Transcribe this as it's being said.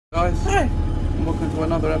Guys, Hi. and welcome to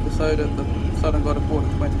another episode of the Southern God of Water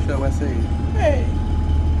 20 Show SE. Hey.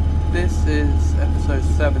 This is episode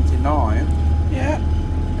 79. Yeah.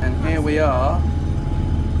 And here we are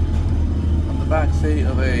on the back seat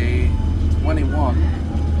of a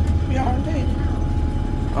 21 We are indeed.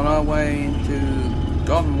 on our way into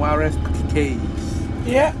Gonwareth Keys.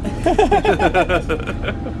 Yeah.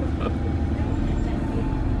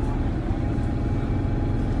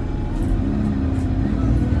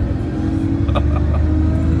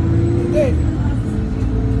 Indeed.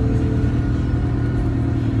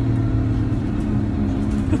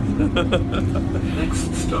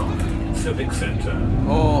 Next stop, Civic Centre.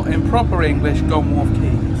 Or in proper English, Gonwareth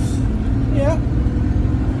Keys. Yeah.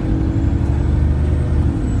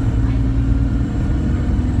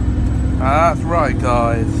 That's right,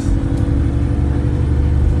 guys.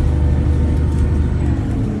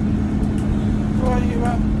 Well,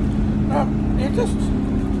 you just,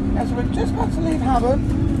 as we're just about to leave Haven,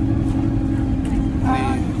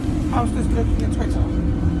 I was just looking at Twitter.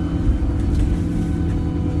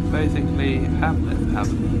 Basically, Hamlet.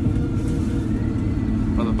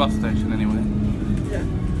 Well, the bus station, anyway. Yeah.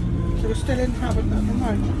 So we're still in Haven at the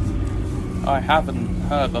moment. I haven't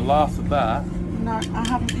heard the last of that. No, I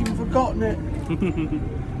haven't even forgotten it.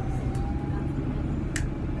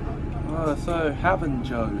 Oh, so Haven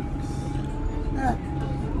jokes. Yeah.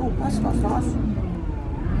 Oh, that smells nice.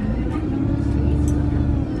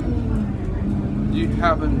 You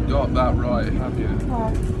haven't got that right, have you?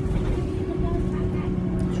 Right.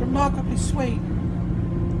 It's remarkably sweet.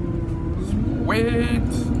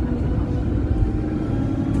 Sweet!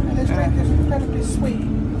 And this drink is incredibly sweet.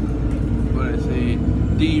 What is the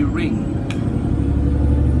D-ring?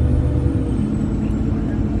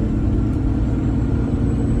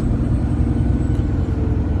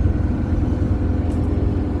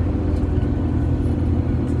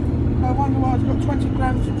 I wonder why it's got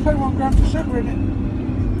 21 grams of sugar in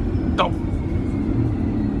it. Stop!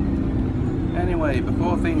 Anyway,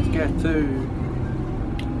 before things get too...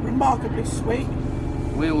 Remarkably sweet.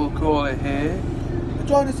 we will call it here.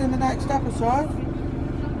 Join us in the next episode.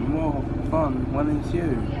 More fun when it's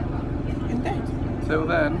you. Indeed. Till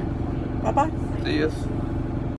then, Bye bye. see us.